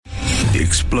the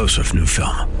explosive new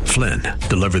film, Flynn,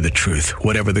 deliver the truth,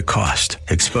 whatever the cost,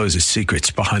 exposes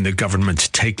secrets behind the government's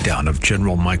takedown of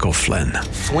General Michael Flynn.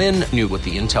 Flynn knew what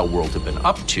the intel world had been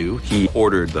up to. He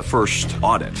ordered the first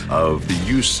audit of the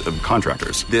use of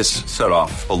contractors. This set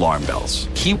off alarm bells.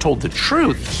 He told the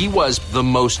truth. He was the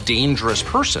most dangerous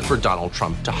person for Donald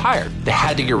Trump to hire. They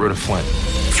had to get rid of Flynn.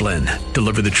 Flynn,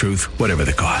 deliver the truth, whatever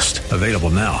the cost. Available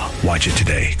now. Watch it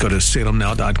today. Go to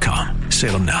salemnow.com.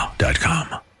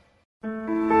 salemnow.com.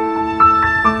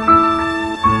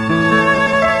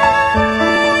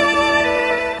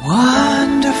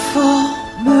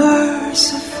 Wonderful,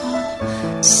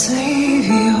 merciful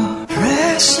Savior,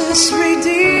 precious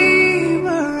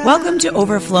Redeemer. Welcome to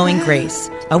Overflowing Grace,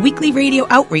 a weekly radio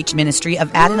outreach ministry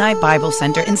of Adonai Bible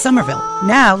Center in Somerville.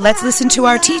 Now let's listen to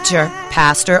our teacher,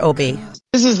 Pastor Obi.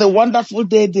 This is the wonderful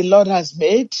day the Lord has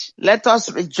made. Let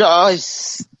us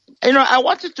rejoice. I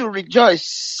want you to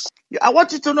rejoice. I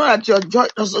want you to know that your joy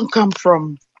doesn't come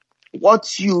from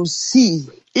what you see.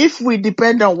 If we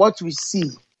depend on what we see,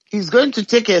 it's going to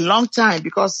take a long time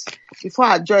because before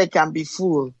our joy can be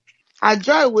full. Our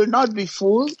joy will not be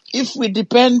full if we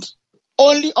depend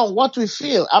only on what we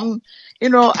feel.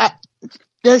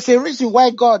 There's a reason why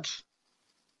God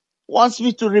wants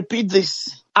me to repeat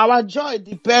this. Our joy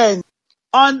depends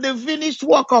on the finished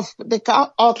work of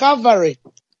Calvary,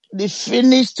 the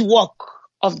finished work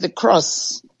of the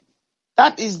cross.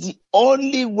 That is the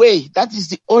only way. That is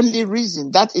the only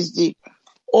reason. That is the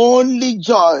only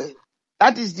joy.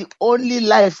 That is the only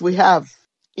life we have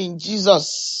in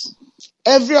Jesus.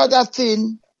 Every other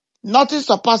thing, nothing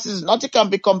surpasses, nothing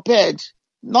can be compared.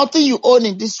 Nothing you own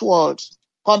in this world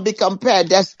can be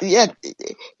compared.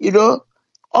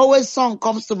 Always song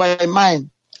comes to my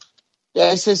mind.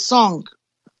 There is a song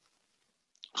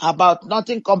about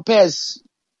nothing compares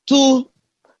to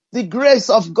the grace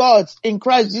of God in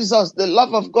Christ Jesus, the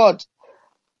love of God,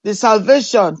 the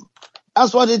salvation.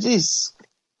 That's what it is.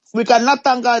 We cannot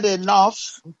thank God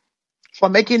enough for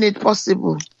making it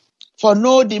possible, for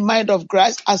know the mind of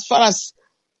Christ as far as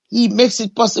He makes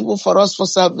it possible for us for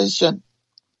salvation.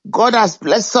 God has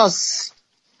blessed us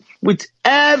with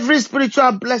every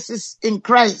spiritual blessings in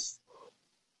Christ,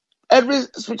 every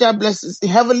spiritual blessings in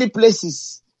heavenly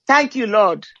places. Thank you,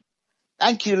 Lord.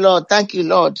 Thank you, Lord. Thank you,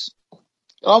 Lord.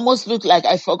 It almost looked like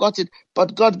I forgot it,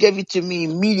 but God gave it to me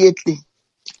immediately.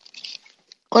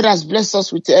 God has blessed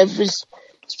us with every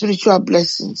spiritual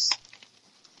blessings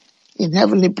in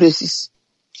heavenly places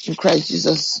in Christ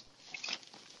Jesus.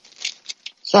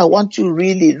 So I want you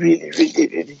really, really, really,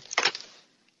 really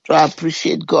to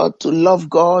appreciate God, to love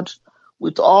God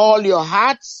with all your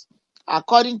heart,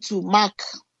 according to Mark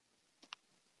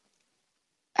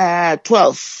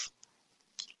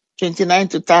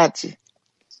 12:29-30.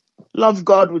 Love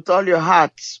God with all your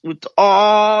heart, with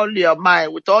all your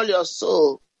mind, with all your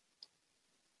soul.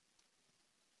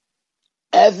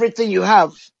 Everything you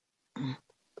have.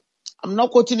 I'm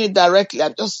not quoting it directly.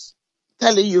 I'm just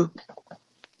telling you.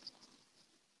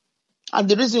 And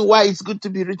the reason why it's good to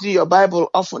be reading your Bible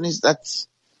often is that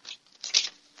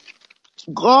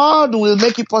God will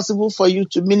make it possible for you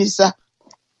to minister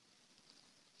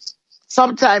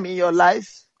sometime in your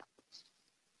life.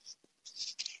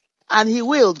 And He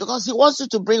will, because He wants you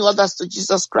to bring others to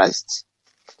Jesus Christ.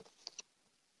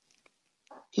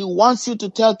 He wants you to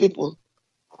tell people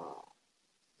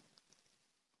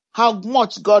how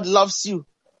much God loves you.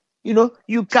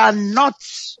 You cannot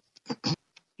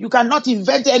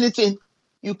invent anything.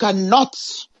 You cannot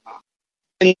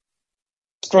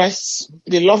express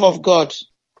the love of God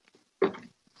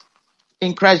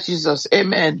in Christ Jesus.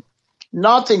 Amen.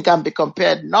 Nothing can be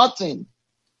compared. Nothing.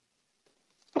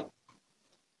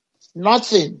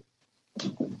 Nothing.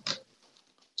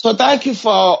 So thank you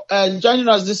for joining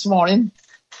us this morning.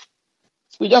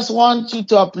 We just want you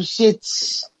to appreciate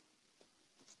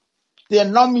the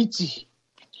enormity,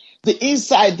 the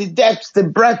insight, the depth, the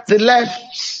breadth, the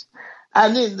length,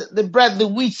 and the breadth, the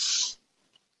width,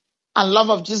 and love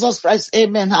of Jesus Christ.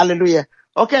 Amen. Hallelujah.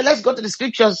 Okay, let's go to the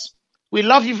scriptures. We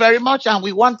love you very much, and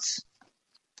we want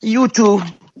you to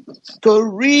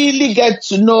really get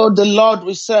to know the Lord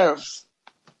we serve.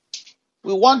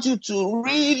 We want you to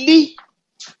really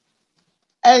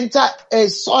enter a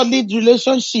solid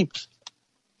relationship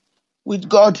with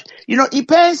God. It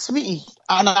pains me,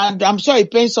 and I'm sure it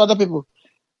pains other people,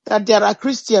 that there are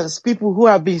Christians, people who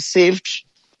have been saved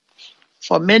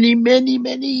for many, many,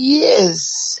 many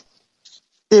years.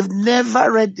 They've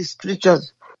never read the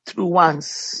scriptures through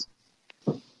once.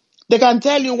 They can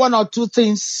tell you one or two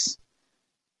things.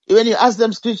 When you ask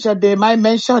them scripture, they might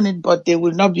mention it, but they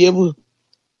will not be able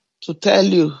to tell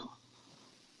you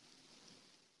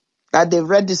that they've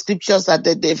read the scriptures, that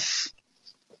they've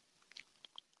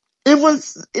Even,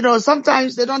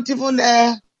 sometimes they don't even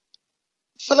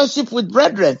fellowship with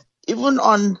brethren, even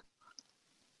on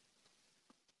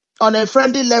a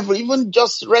friendly level, even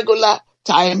just regular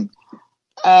time.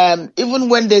 Even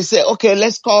when they say, okay,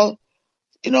 let's call,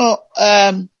 we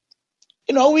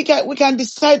can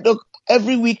decide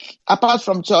every week, apart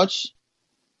from church,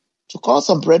 to call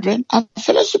some brethren and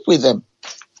fellowship with them.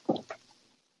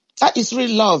 That is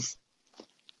real love.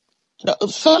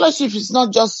 Fellowship is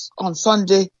not just on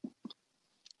Sunday,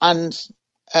 and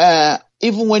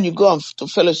even when you go off to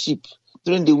fellowship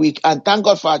during the week. And thank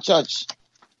God for our church.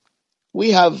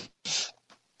 We have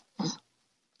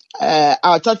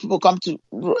our church people come to,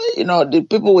 the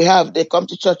people we have, they come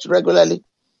to church regularly.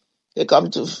 They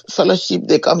come to fellowship.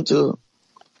 They come to,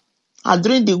 and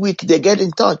during the week, they get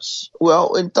in touch.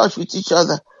 We're in touch with each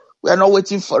other. We are not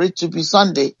waiting for it to be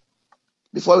Sunday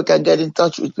before we can get in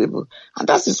touch with people. And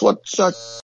that is what church,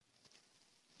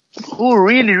 who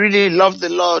really, really love the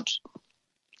Lord,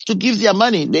 to give their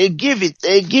money. They give it.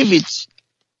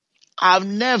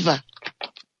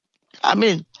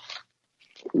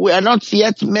 We are not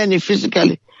yet many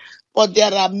physically, but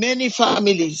there are many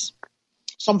families.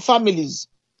 Some families,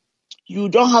 you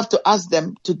don't have to ask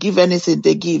them to give anything.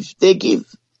 They give.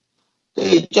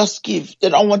 They just give. They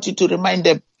don't want you to remind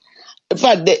them. In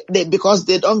fact, because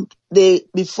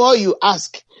before you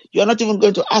ask, you're not even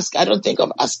going to ask. I don't think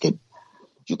of asking.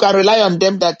 You can rely on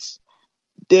them that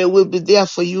they will be there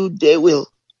for you. They will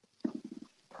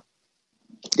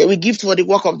give for the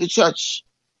work of the church.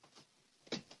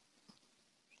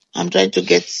 I'm trying to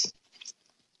get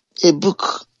a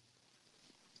book.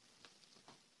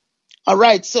 All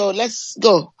right, so let's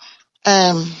go.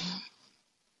 I'm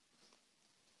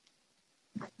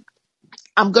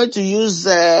going to use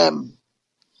the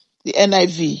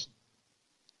NIV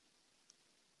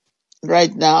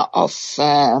right now of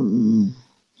the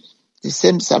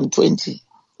same Psalm 20.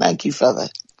 Thank you, Father.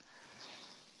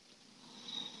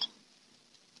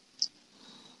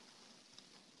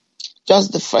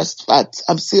 Just the first part.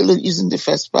 I'm still using the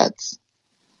first part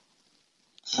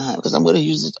because I'm going to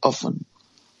use it often.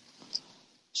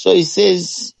 So it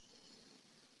says,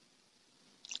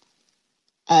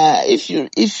 if you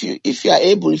are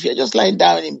able, if you're just lying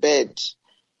down in bed,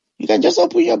 you can just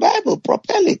open your Bible,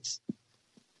 propel it.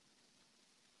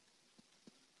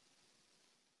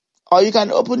 Or you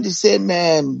can open the same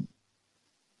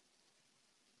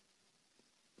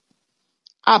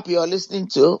app you're listening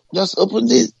to. Just open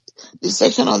the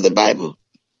section of the Bible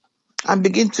and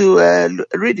begin to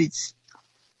read it.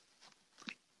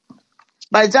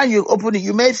 By the time you open it,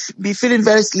 you may be feeling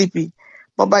very sleepy,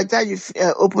 but by the time you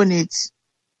open it,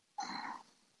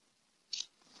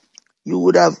 you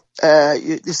would have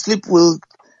the sleep will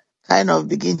kind of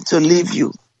begin to leave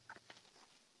you.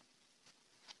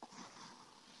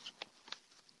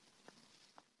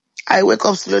 I wake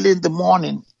up slowly in the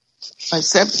morning,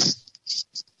 except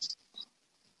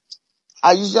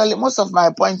most of my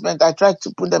appointments, I try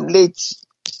to put them late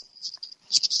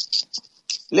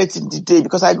in the day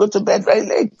because I go to bed very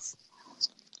late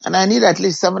and I need at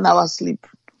least 7 hours sleep.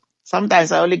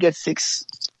 Sometimes I only get 6.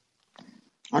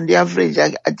 On the average, I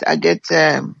get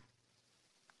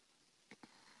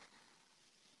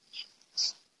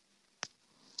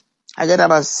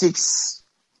about 6,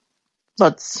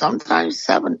 but sometimes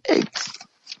 7, 8.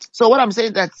 So what I'm saying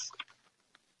is that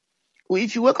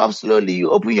if you wake up slowly,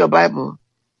 you open your Bible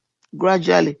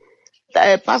gradually.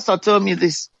 A pastor told me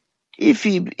this. If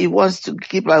he wants to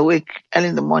keep awake early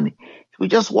in the morning, we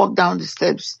just walk down the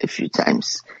steps a few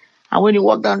times. And when you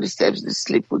walk down the steps, the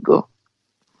sleep will go.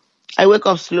 I wake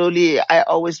up slowly. I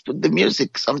always put the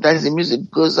music. Sometimes the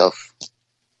music goes off.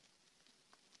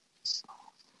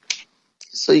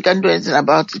 So you can't do anything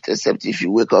about it except if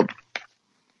you wake up.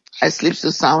 I sleep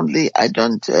so soundly. I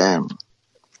don't...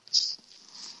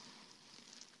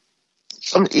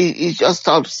 it just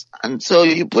stops. And so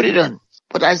you put it on.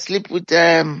 But I sleep with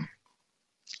the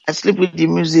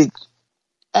music.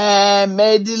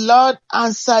 May the Lord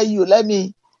answer you.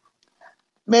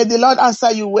 May the Lord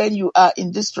answer you when you are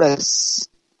in distress.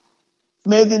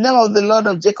 May the name of the Lord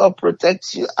of Jacob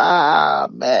protect you.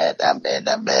 Amen, amen,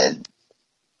 amen.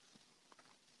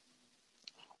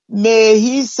 May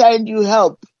he send you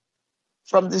help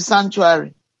from the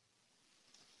sanctuary.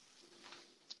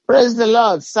 Praise the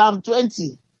Lord. Psalm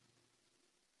 20.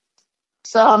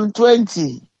 Psalm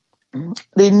 20.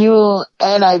 The new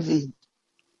NIV.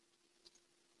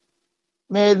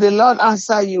 May the Lord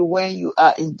answer you when you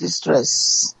are in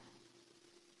distress.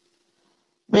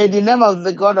 May the name of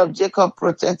the God of Jacob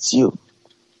protect you.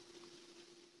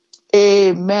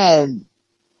 Amen.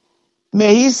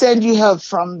 May he send you help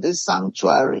from the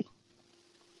sanctuary.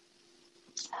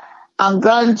 and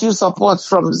grant you support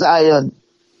from Zion.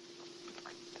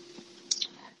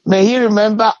 May he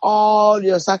remember all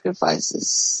your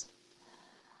sacrifices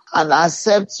and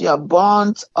accept your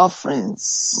burnt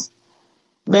offerings.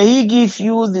 May he give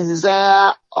you the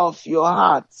desire of your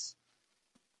heart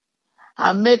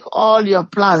and make all your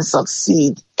plans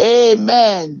succeed.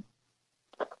 Amen.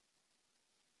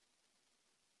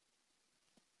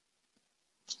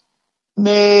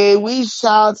 May we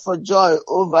shout for joy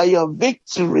over your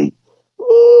victory.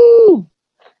 Woo!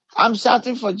 I'm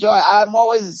shouting for joy. I'm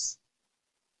always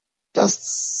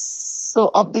just so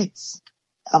upbeat.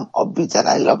 I'm upbeat and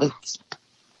I love it.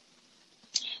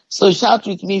 So shout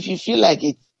with me if you feel like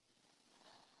it.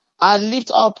 And lift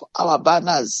up our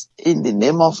banners in the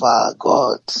name of our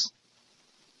God.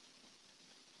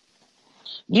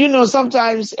 Do you know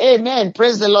sometimes, amen,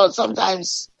 praise the Lord,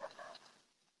 sometimes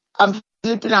I'm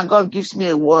sleeping and God gives me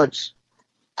a word.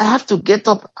 I have to get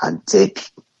up and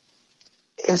take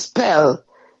a spell,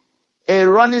 a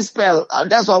running spell.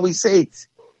 And that's why we say it.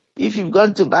 If you've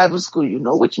gone to Bible school, you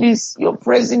know, which means you're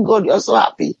praising God, you're so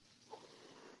happy.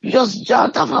 You just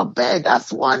jump out of bed.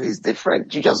 That's one is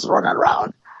different. You just run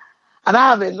around. And I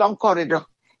have a long corridor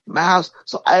in my house.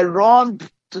 So I run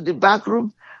to the back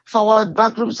room, forward,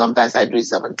 back room. Sometimes I do it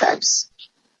 7 times.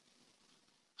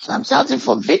 So I'm shouting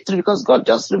for victory because God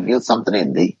just revealed something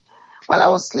in me while I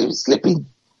was sleeping.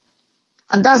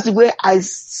 And that's the way I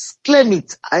claim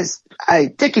it. I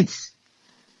take it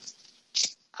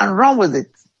and run with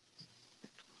it.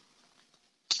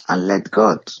 And let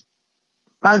God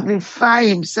magnify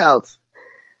himself.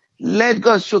 Let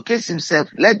God showcase himself.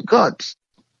 Let God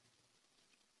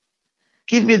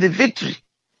give me the victory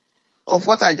of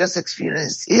what I just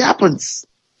experienced. It happens.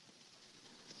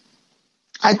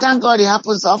 I thank God it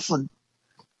happens often.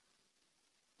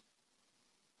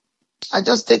 I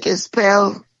just take a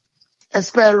spell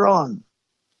run.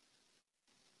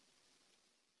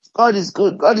 God is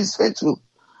good. God is faithful.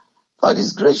 God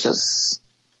is gracious.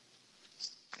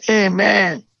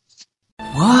 Amen.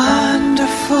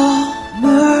 Wonderful,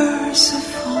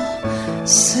 merciful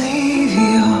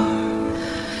Savior,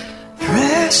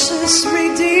 precious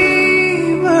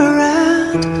Redeemer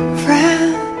and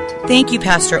friend. Thank you,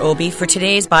 Pastor Obi, for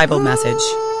today's Bible message.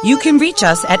 You can reach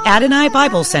us at Adonai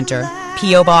Bible Center,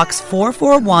 P.O. Box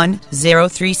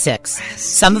 441036,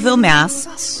 Somerville, Mass.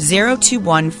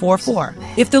 02144.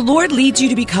 If the Lord leads you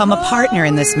to become a partner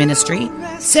in this ministry,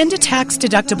 send a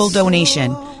tax-deductible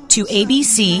donation to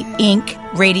ABC Inc.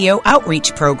 Radio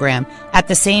Outreach Program at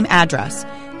the same address,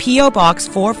 P.O. Box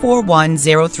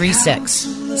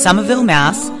 441036, Somerville,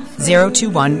 Mass.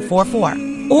 02144.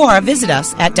 Or visit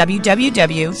us at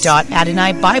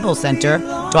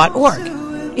www.AdonaiBibleCenter.org.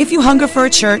 If you hunger for a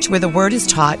church where the Word is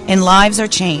taught and lives are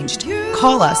changed,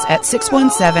 call us at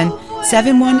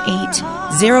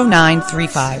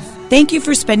 617-718-0935. Thank you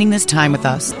for spending this time with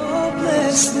us. Oh,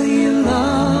 bless the